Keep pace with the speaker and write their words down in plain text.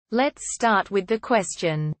Let's start with the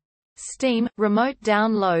question. Steam, remote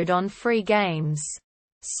download on free games.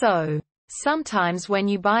 So, sometimes when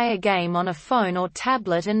you buy a game on a phone or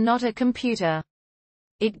tablet and not a computer,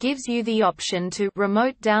 it gives you the option to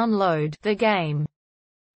remote download the game.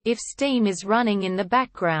 If Steam is running in the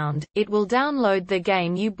background, it will download the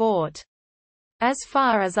game you bought. As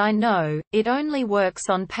far as I know, it only works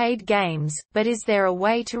on paid games, but is there a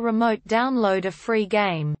way to remote download a free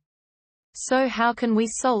game? So how can we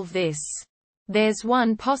solve this? There's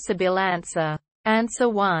one possible answer. Answer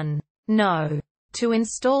 1. No. To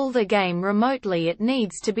install the game remotely it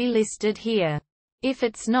needs to be listed here. If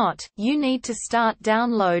it's not, you need to start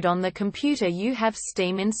download on the computer you have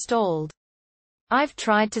Steam installed. I've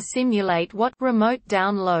tried to simulate what remote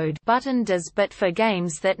download button does, but for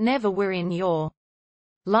games that never were in your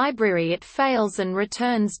library it fails and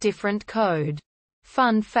returns different code.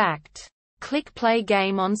 Fun fact. Click play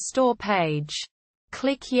game on store page.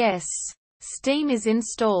 Click yes. Steam is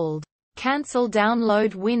installed. Cancel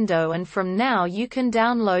download window and from now you can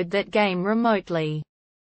download that game remotely.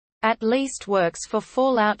 At least works for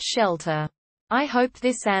Fallout Shelter. I hope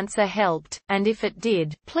this answer helped, and if it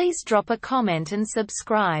did, please drop a comment and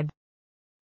subscribe.